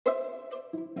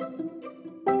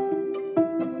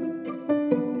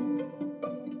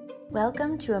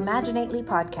Welcome to Imaginately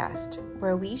Podcast,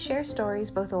 where we share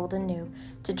stories both old and new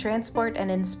to transport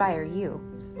and inspire you.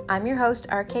 I'm your host,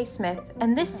 R.K. Smith,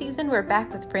 and this season we're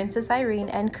back with Princess Irene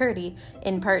and Curdy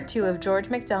in part 2 of George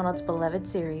MacDonald's beloved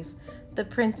series, The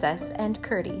Princess and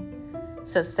Curdy.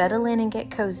 So settle in and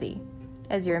get cozy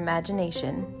as your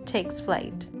imagination takes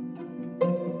flight.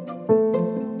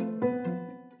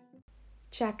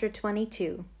 Chapter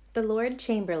 22, The Lord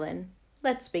Chamberlain.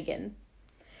 Let's begin.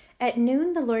 At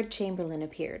noon the Lord Chamberlain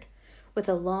appeared. With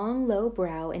a long, low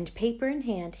brow and paper in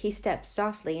hand, he stepped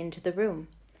softly into the room.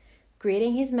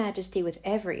 Greeting His Majesty with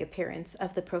every appearance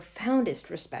of the profoundest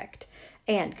respect,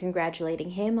 and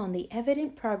congratulating him on the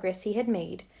evident progress he had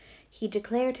made, he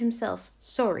declared himself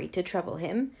sorry to trouble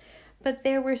him, but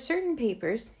there were certain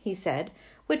papers, he said,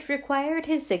 which required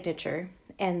his signature,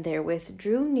 and therewith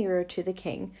drew nearer to the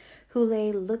king, who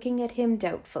lay looking at him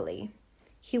doubtfully.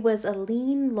 He was a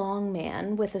lean, long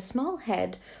man, with a small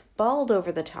head, bald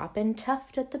over the top and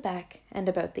tufted at the back and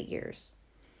about the ears.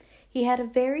 He had a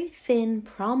very thin,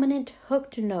 prominent,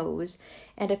 hooked nose,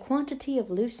 and a quantity of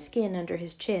loose skin under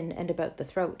his chin and about the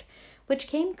throat, which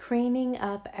came craning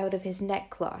up out of his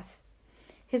neckcloth.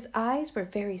 His eyes were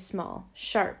very small,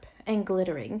 sharp, and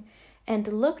glittering,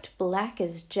 and looked black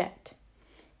as jet.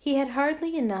 He had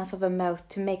hardly enough of a mouth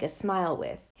to make a smile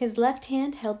with. His left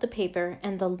hand held the paper,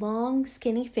 and the long,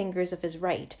 skinny fingers of his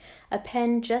right, a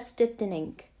pen just dipped in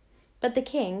ink. But the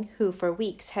king, who for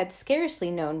weeks had scarcely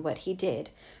known what he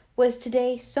did, was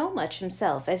today so much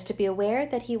himself as to be aware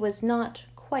that he was not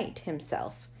quite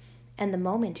himself. And the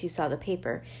moment he saw the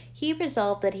paper, he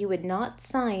resolved that he would not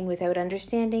sign without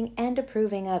understanding and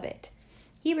approving of it.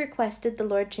 He requested the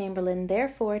Lord Chamberlain,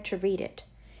 therefore, to read it.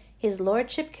 His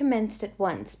lordship commenced at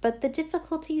once, but the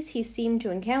difficulties he seemed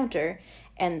to encounter,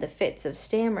 and the fits of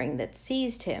stammering that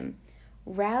seized him,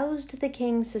 roused the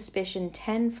king's suspicion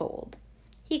tenfold.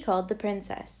 He called the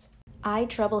princess. "I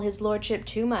trouble his lordship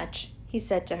too much," he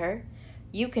said to her.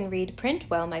 "You can read print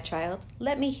well, my child.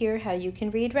 Let me hear how you can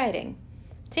read writing.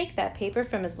 Take that paper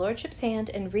from his lordship's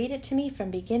hand and read it to me from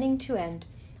beginning to end,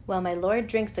 while my lord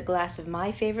drinks a glass of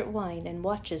my favorite wine and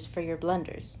watches for your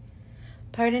blunders."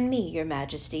 "Pardon me, your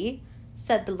majesty,"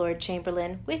 said the Lord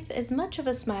Chamberlain, with as much of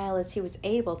a smile as he was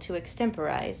able to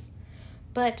extemporize,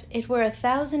 "but it were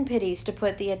 1,000 pities to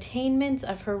put the attainments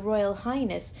of her royal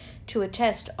highness to a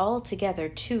test altogether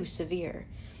too severe.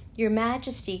 Your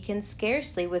majesty can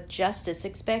scarcely with justice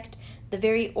expect the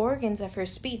very organs of her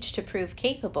speech to prove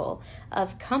capable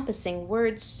of compassing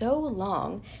words so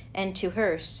long and to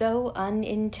her so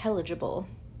unintelligible."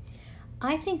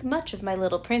 "I think much of my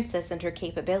little princess and her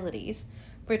capabilities,"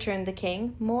 returned the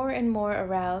king, more and more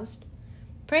aroused.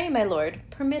 "Pray, my lord,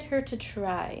 permit her to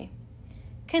try."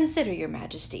 "Consider, your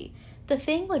majesty, the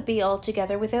thing would be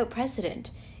altogether without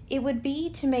precedent. It would be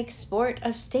to make sport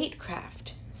of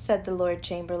statecraft," said the Lord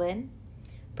Chamberlain.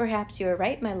 "Perhaps you are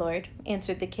right, my lord,"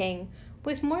 answered the king,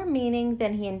 with more meaning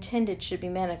than he intended should be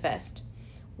manifest,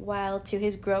 while to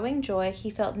his growing joy he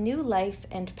felt new life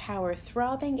and power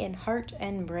throbbing in heart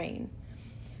and brain.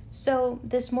 "So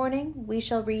this morning we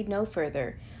shall read no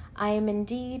further. I am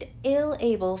indeed ill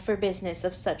able for business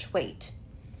of such weight."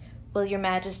 "Will your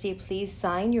majesty please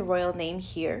sign your royal name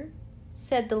here?"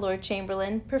 said the Lord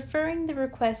Chamberlain, preferring the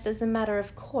request as a matter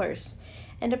of course,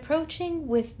 and approaching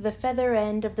with the feather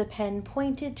end of the pen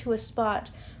pointed to a spot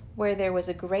where there was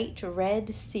a great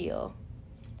red seal.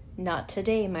 "Not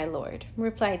today, my lord,"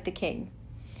 replied the king.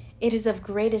 "It is of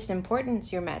greatest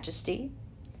importance, your majesty,"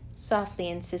 softly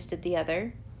insisted the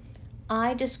other.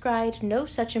 "I descried no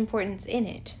such importance in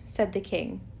it," said the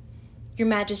king. "Your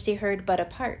majesty heard but a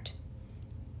part."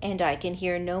 "And I can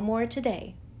hear no more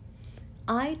today."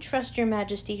 "I trust your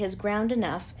majesty has ground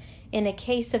enough, in a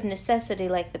case of necessity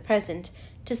like the present,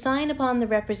 to sign upon the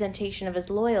representation of his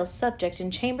loyal subject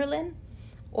and chamberlain?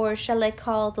 Or shall I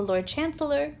call the Lord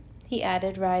Chancellor?" he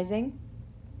added, rising.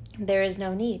 "There is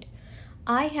no need.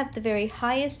 I have the very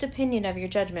highest opinion of your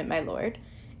judgment, my lord,"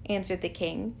 answered the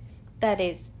king. "That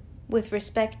is, with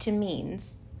respect to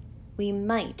means. We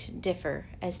might differ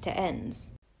as to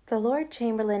ends." The Lord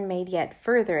Chamberlain made yet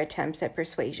further attempts at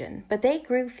persuasion, but they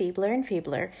grew feebler and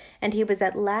feebler, and he was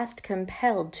at last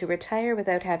compelled to retire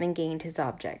without having gained his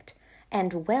object.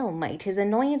 And well might his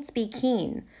annoyance be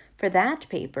keen, for that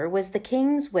paper was the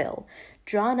king's will,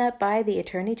 drawn up by the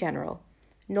Attorney General.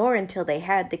 Nor until they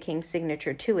had the king's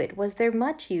signature to it was there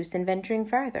much use in venturing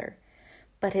farther.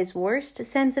 But his worst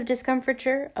sense of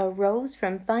discomfiture arose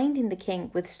from finding the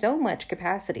king with so much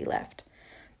capacity left.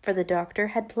 for the doctor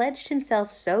had pledged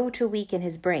himself so to weaken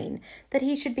his brain that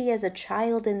he should be as a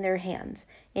child in their hands,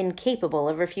 incapable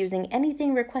of refusing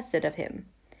anything requested of him.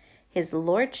 His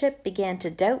lordship began to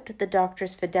doubt the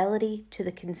doctor's fidelity to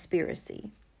the conspiracy.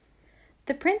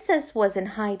 The princess was in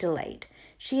high delight.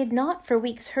 She had not for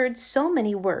weeks heard so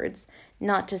many words,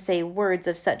 not to say words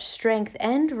of such strength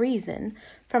and reason,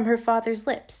 from her father's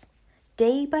lips.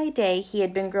 Day by day he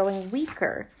had been growing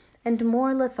weaker and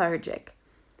more lethargic.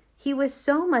 He was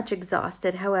so much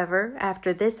exhausted, however,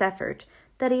 after this effort,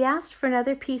 that he asked for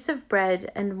another piece of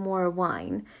bread and more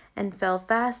wine, and fell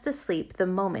fast asleep the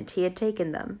moment he had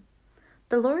taken them.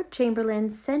 The Lord Chamberlain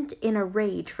sent in a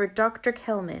rage for Dr.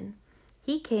 Kelman.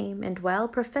 He came, and while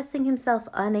professing himself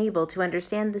unable to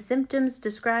understand the symptoms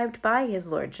described by his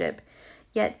lordship,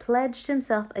 yet pledged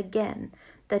himself again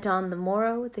that on the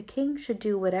morrow the king should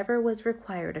do whatever was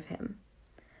required of him.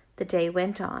 The day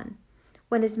went on.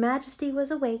 When his majesty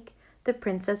was awake, the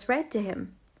princess read to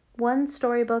him, one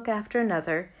storybook after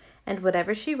another, and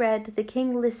whatever she read, the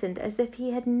king listened as if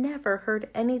he had never heard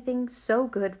anything so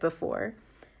good before,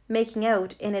 making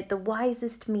out in it the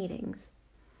wisest meanings.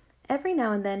 Every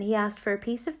now and then he asked for a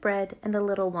piece of bread and a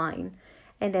little wine,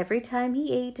 and every time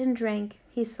he ate and drank,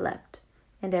 he slept,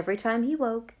 and every time he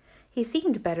woke, he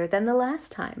seemed better than the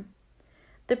last time.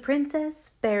 The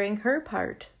princess bearing her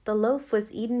part, the loaf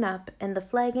was eaten up and the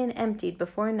flagon emptied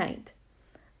before night.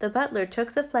 The butler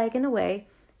took the flagon away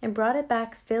and brought it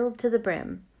back filled to the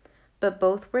brim, but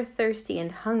both were thirsty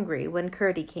and hungry when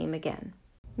Curdie came again.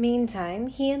 Meantime,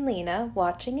 he and Lena,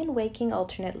 watching and waking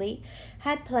alternately,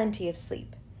 had plenty of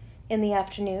sleep. In the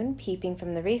afternoon, peeping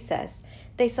from the recess,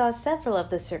 they saw several of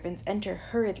the servants enter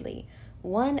hurriedly,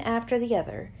 one after the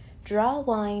other, draw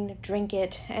wine, drink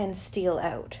it, and steal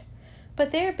out.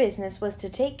 But their business was to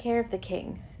take care of the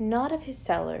king, not of his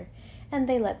cellar, and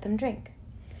they let them drink.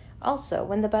 Also,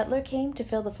 when the butler came to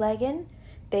fill the flagon,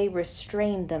 they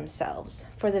restrained themselves,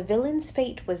 for the villain's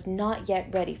fate was not yet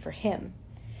ready for him.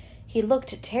 He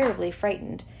looked terribly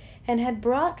frightened, and had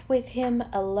brought with him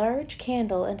a large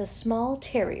candle and a small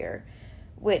terrier,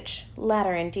 which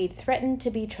latter indeed threatened to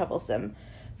be troublesome,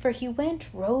 for he went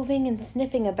roving and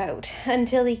sniffing about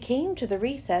until he came to the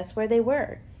recess where they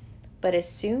were. But as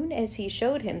soon as he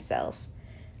showed himself,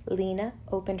 Lena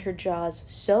opened her jaws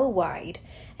so wide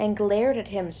and glared at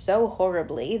him so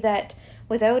horribly that,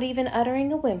 without even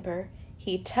uttering a whimper,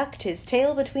 he tucked his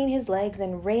tail between his legs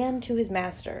and ran to his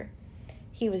master.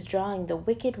 He was drawing the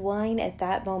wicked wine at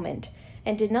that moment,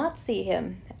 and did not see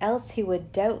him, else he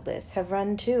would doubtless have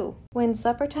run too. When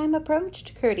supper time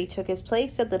approached, Curdie took his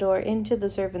place at the door into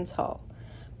the servants' hall.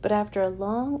 But after a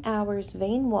long hour's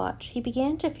vain watch, he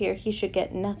began to fear he should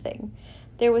get nothing.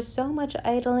 There was so much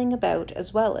idling about,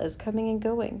 as well as coming and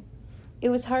going. It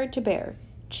was hard to bear,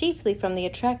 chiefly from the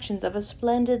attractions of a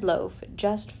splendid loaf,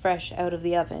 just fresh out of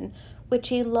the oven, which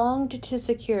he longed to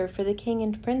secure for the king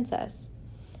and princess.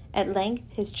 At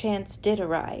length his chance did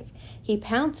arrive. He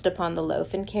pounced upon the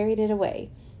loaf and carried it away,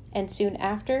 and soon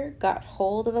after got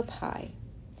hold of a pie.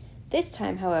 This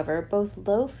time, however, both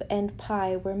loaf and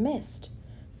pie were missed.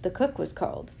 The cook was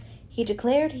called. He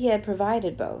declared he had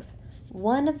provided both.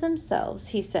 One of themselves,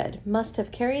 he said, must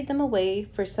have carried them away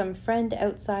for some friend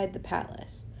outside the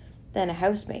palace. Then a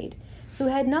housemaid, who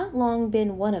had not long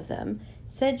been one of them,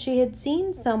 said she had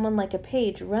seen someone like a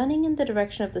page running in the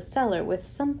direction of the cellar with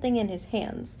something in his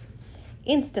hands.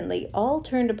 Instantly all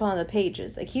turned upon the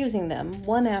pages, accusing them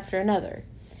one after another.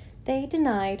 They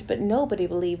denied, but nobody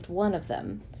believed one of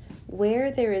them.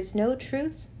 Where there is no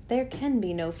truth, there can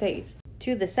be no faith.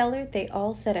 To the cellar they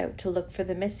all set out to look for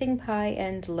the missing pie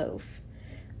and loaf.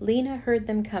 Lena heard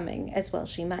them coming, as well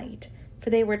she might,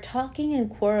 for they were talking and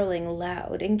quarreling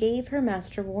loud, and gave her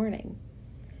master warning.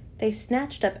 They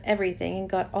snatched up everything and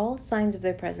got all signs of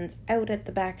their presence out at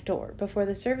the back door before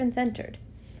the servants entered.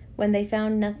 When they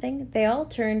found nothing, they all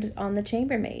turned on the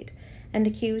chambermaid, and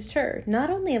accused her not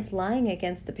only of lying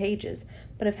against the pages,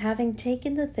 but of having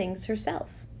taken the things herself.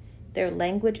 Their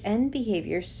language and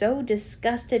behavior so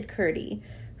disgusted Curdie,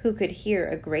 who could hear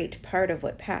a great part of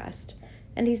what passed,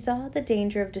 and he saw the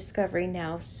danger of discovery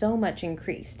now so much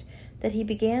increased, that he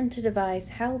began to devise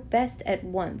how best at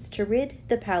once to rid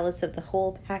the palace of the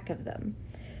whole pack of them.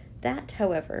 That,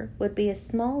 however, would be a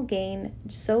small gain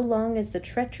so long as the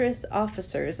treacherous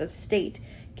officers of state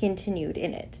continued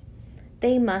in it.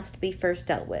 They must be first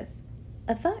dealt with.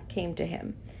 A thought came to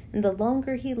him, and the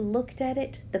longer he looked at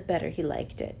it, the better he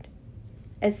liked it.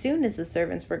 As soon as the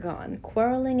servants were gone,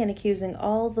 quarreling and accusing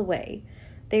all the way,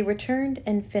 they returned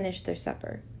and finished their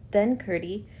supper. Then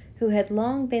Curdie, who had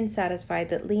long been satisfied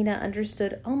that Lena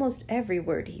understood almost every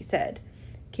word he said,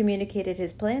 communicated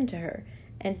his plan to her,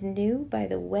 and knew by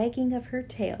the wagging of her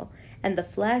tail and the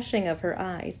flashing of her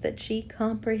eyes that she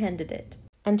comprehended it.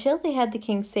 Until they had the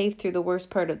king safe through the worst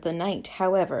part of the night,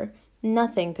 however,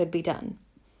 nothing could be done.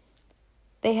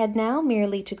 They had now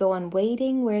merely to go on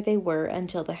waiting where they were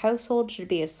until the household should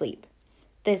be asleep.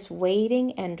 This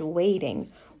waiting and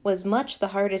waiting was much the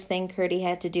hardest thing Curdie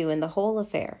had to do in the whole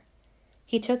affair.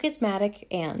 He took his mattock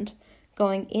and,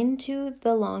 going into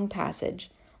the long passage,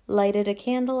 lighted a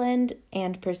candle end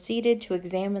and proceeded to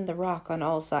examine the rock on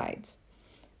all sides.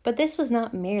 But this was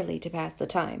not merely to pass the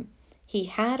time. He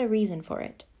had a reason for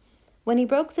it. When he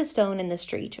broke the stone in the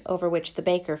street over which the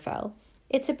baker fell,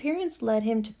 its appearance led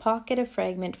him to pocket a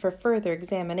fragment for further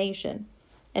examination,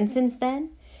 and since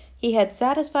then he had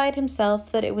satisfied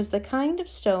himself that it was the kind of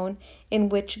stone in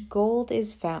which gold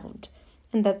is found,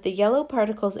 and that the yellow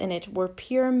particles in it were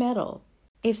pure metal.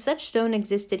 If such stone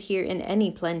existed here in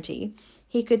any plenty,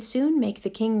 he could soon make the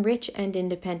king rich and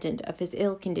independent of his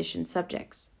ill-conditioned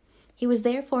subjects. He was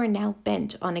therefore now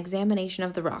bent on examination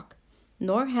of the rock,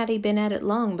 nor had he been at it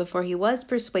long before he was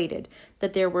persuaded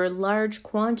that there were large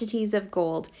quantities of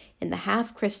gold in the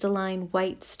half-crystalline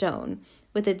white stone,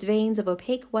 with its veins of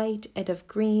opaque white and of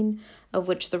green, of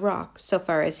which the rock, so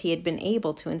far as he had been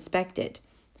able to inspect it,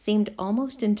 seemed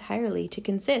almost entirely to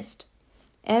consist.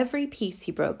 Every piece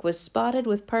he broke was spotted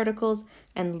with particles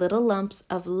and little lumps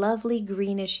of lovely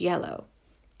greenish yellow,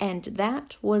 and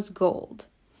that was gold.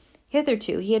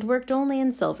 Hitherto he had worked only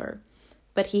in silver,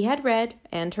 but he had read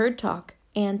and heard talk,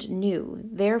 and knew,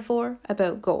 therefore,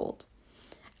 about gold.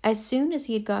 As soon as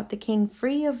he had got the king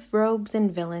free of rogues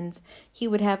and villains, he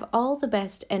would have all the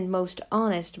best and most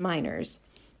honest miners,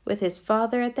 with his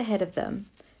father at the head of them,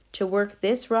 to work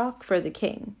this rock for the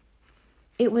king.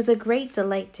 It was a great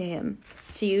delight to him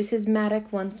to use his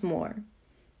mattock once more.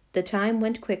 The time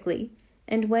went quickly,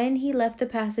 and when he left the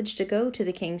passage to go to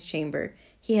the king's chamber,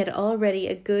 he had already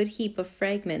a good heap of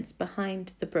fragments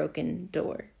behind the broken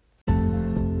door.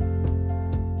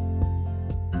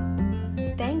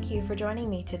 Thank you for joining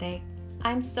me today.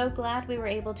 I'm so glad we were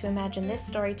able to imagine this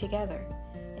story together.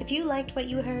 If you liked what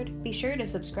you heard, be sure to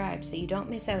subscribe so you don't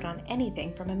miss out on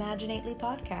anything from Imaginately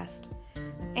Podcast.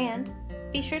 And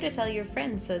be sure to tell your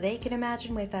friends so they can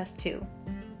imagine with us too.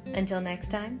 Until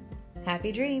next time,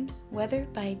 happy dreams, whether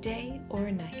by day or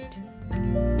night.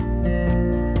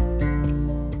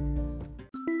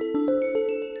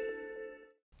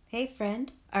 Hey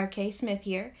friend, R.K. Smith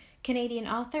here, Canadian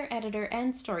author, editor,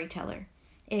 and storyteller.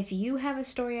 If you have a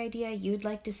story idea you'd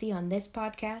like to see on this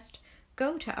podcast,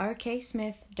 go to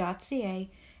rksmith.ca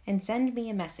and send me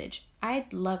a message.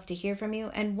 I'd love to hear from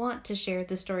you and want to share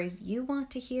the stories you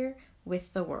want to hear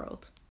with the world.